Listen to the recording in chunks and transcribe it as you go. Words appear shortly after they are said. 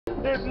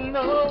There's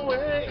no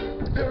way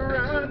to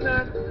run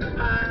that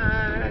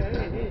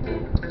eye.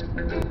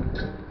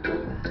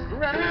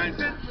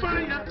 Rising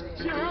fire,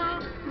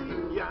 champion.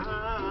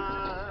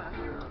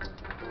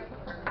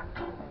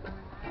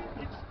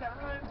 It's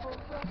time for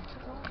us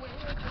to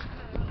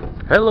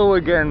win. Hello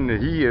again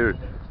here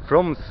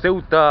from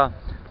Ceuta.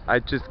 I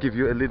just give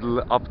you a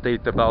little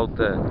update about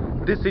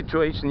this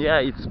situation.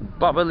 Yeah, it's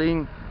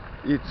bubbling.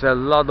 It's a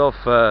lot of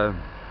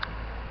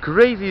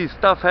crazy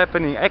stuff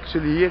happening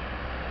actually here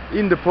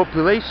in the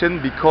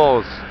population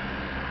because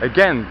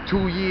again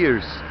 2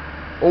 years,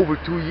 over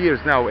 2 years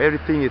now,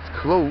 everything is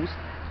closed,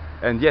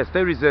 and yes,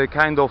 there is a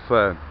kind of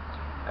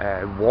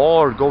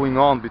war going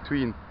on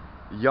between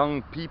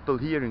young people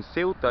here in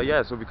Ceuta.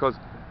 Yeah, so because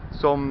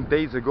some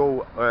days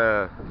ago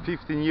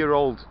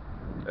 15-year-old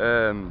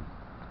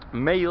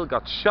male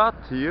got shot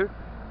here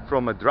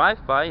from a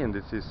drive-by, and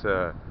this is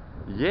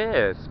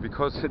yes,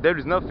 because there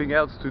is nothing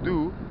else to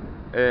do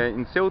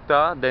in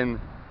Ceuta than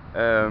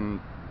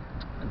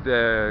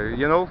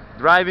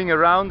driving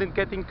around and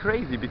getting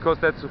crazy, because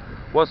that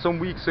was some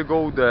weeks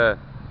ago. The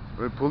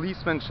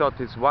policeman shot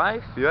his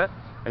wife, yeah,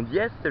 and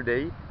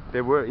yesterday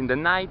there were, in the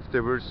night,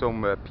 there were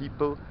some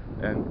people,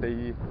 and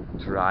they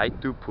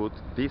tried to put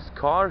this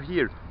car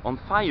here on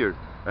fire,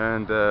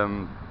 and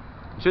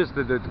just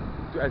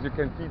as you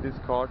can see, this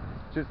car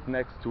just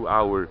next to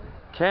our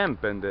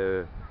camp, and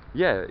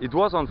yeah, it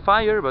was on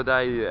fire, but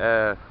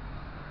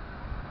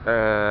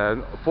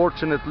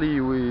fortunately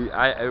we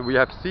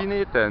have seen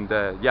it, and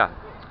yeah,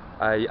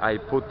 I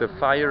put the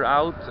fire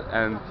out,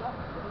 and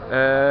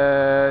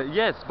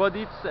yes, but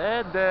it's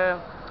the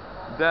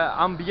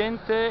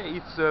ambiente,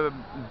 it's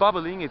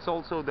bubbling. It's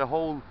also the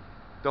whole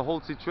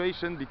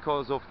situation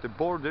because of the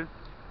border.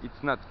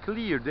 It's not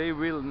clear. They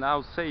will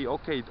now say,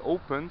 okay, it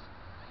opens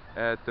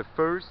at the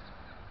 1st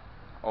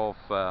of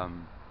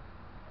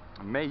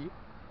May,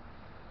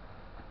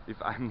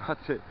 if I'm not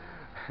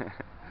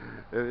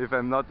if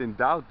I'm not in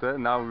doubt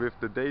now with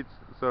the dates.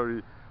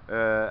 Sorry,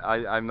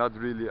 I'm not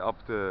really up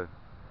to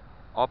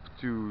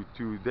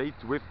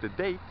date with the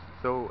dates.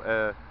 So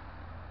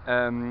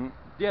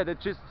yeah, they're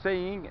just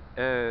saying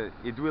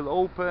it will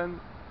open,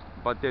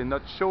 but they're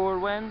not sure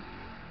when.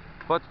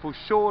 But for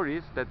sure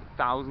is that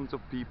thousands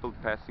of people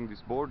passing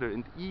this border,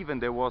 and even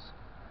there was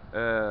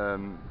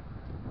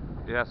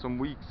yeah, some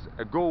weeks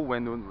ago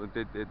when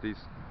this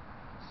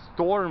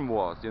storm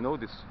was, you know,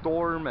 this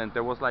storm, and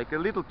there was like a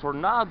little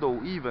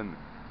tornado even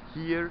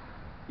here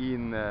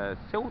in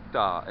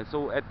Ceuta, and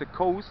so at the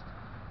coast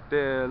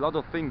a lot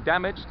of things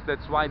damaged.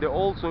 That's why they're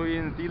also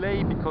in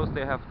delay, because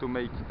they have to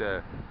make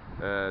the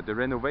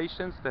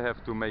renovations, they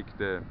have to make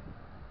the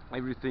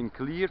everything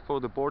clear for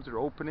the border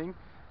opening,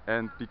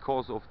 and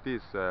because of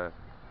this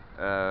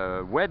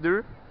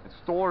weather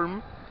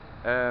storm,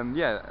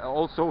 yeah,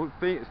 also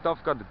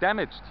stuff got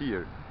damaged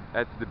here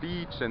at the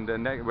beach, and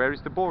then where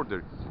is the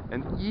border,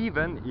 and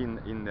even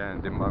in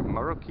the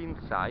Moroccan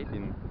side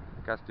in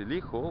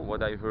Castillejo,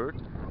 what I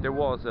heard, there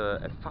was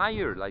a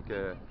fire, like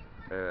a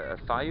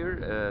fire,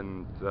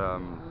 and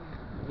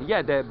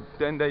yeah,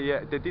 then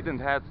they didn't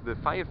have the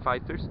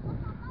firefighters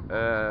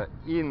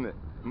in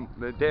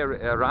there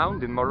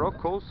around in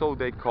Morocco, so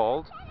they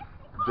called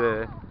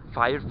the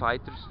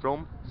firefighters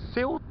from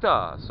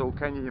Ceuta. So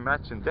can you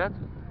imagine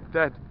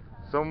that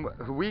some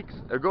weeks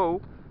ago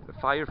the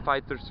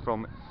firefighters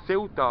from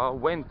Ceuta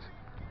went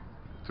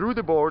through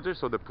the border,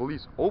 so the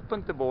police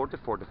opened the border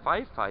for the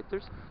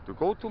firefighters to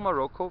go to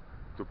Morocco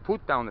to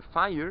put down a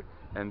fire,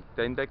 and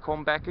then they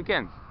come back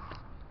again.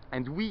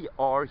 And we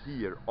are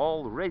here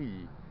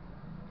already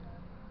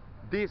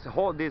this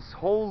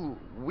whole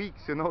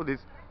weeks, you know,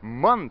 this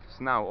months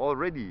now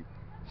already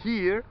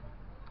here,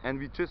 and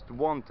we just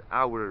want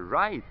our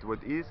right,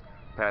 what is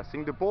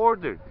passing the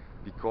border,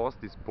 because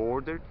this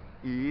border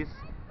is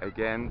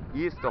again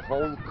the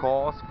whole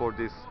cause for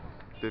this.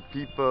 The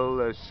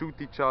people shoot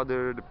each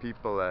other, the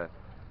people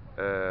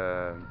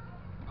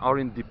are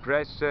in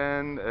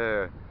depression,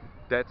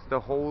 that's the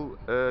whole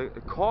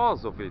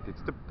cause of it.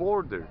 It's the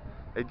border,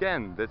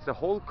 again, that's the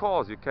whole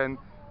cause. You can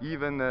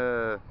even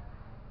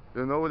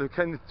you know, you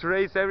can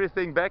trace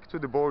everything back to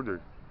the border.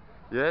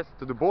 Yes,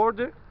 to the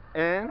border,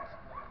 and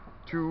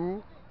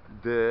to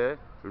the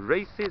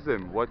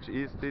racism, which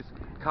is this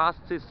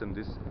caste system,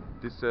 this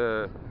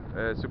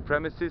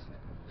supremacist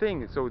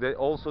thing. So that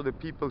also the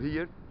people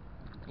here,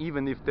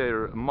 even if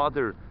their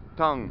mother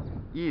tongue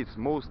is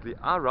mostly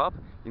Arab,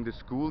 in the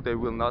school they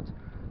will not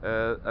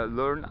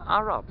learn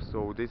Arab.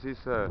 So this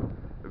is a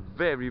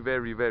very,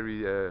 very,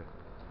 very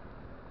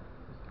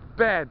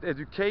bad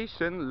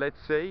education, let's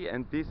say,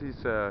 and this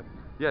is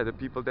yeah, the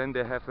people then,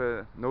 they have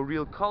no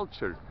real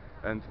culture,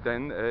 and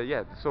then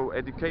yeah, so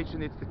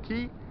education is the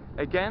key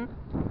again,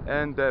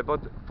 and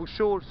but for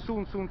sure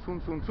soon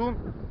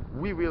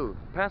we will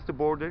pass the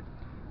border,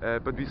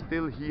 but we're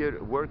still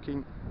here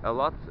working a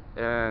lot,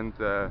 and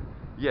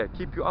yeah,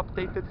 keep you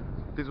updated.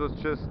 This was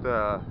just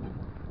to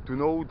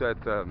know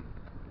that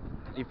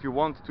if you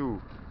want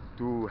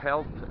to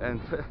help and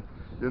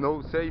you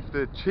know, save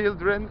the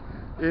children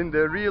in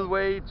the real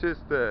way,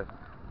 just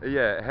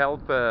yeah,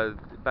 help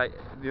by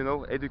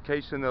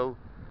educational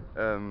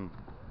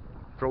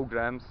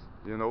programs,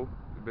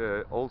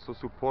 also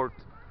support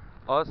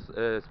us,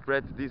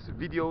 spread these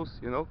videos,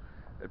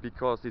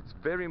 because it's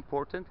very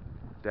important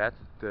that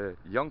the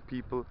young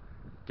people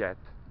get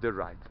the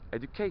right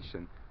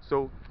education.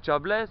 So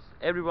God bless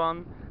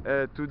everyone.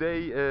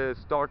 Today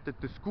started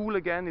the school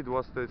again. It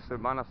was the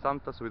Semana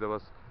Santa, so there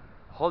was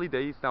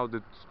holidays. Now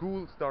the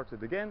school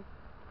started again.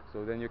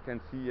 So then you can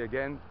see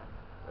again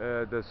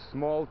the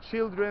small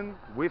children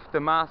with the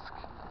mask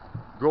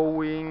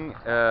going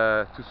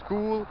to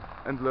school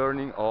and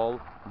learning all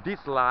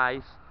these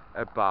lies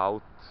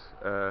about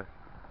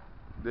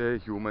the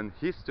human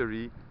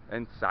history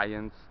and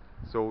science.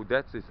 So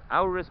that is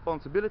our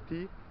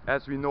responsibility,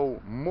 as we know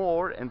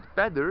more and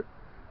better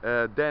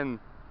than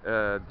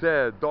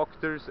the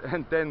doctors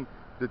and then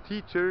the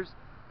teachers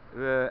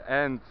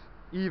and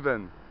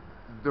even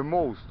the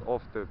most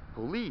of the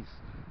police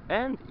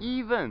and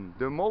even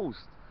the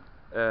most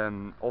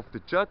of the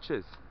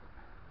judges.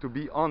 To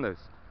be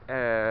honest,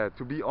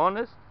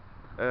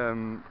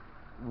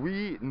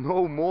 we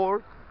know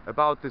more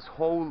about this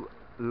whole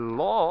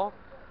law,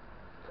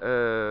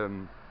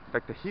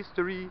 like the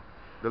history,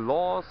 the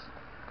laws,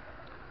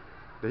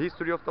 the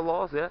history of the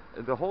laws, yeah,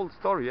 the whole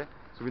story, yeah.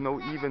 So we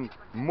know even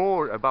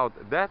more about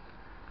that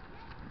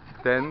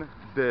than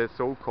the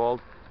so-called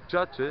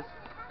judges,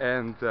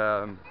 and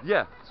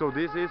yeah. So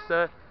this is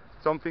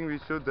something we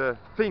should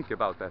think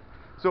about that.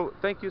 So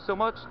thank you so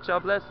much.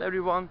 God bless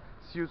everyone.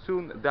 See you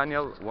soon.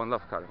 Daniel, One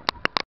Love Karim.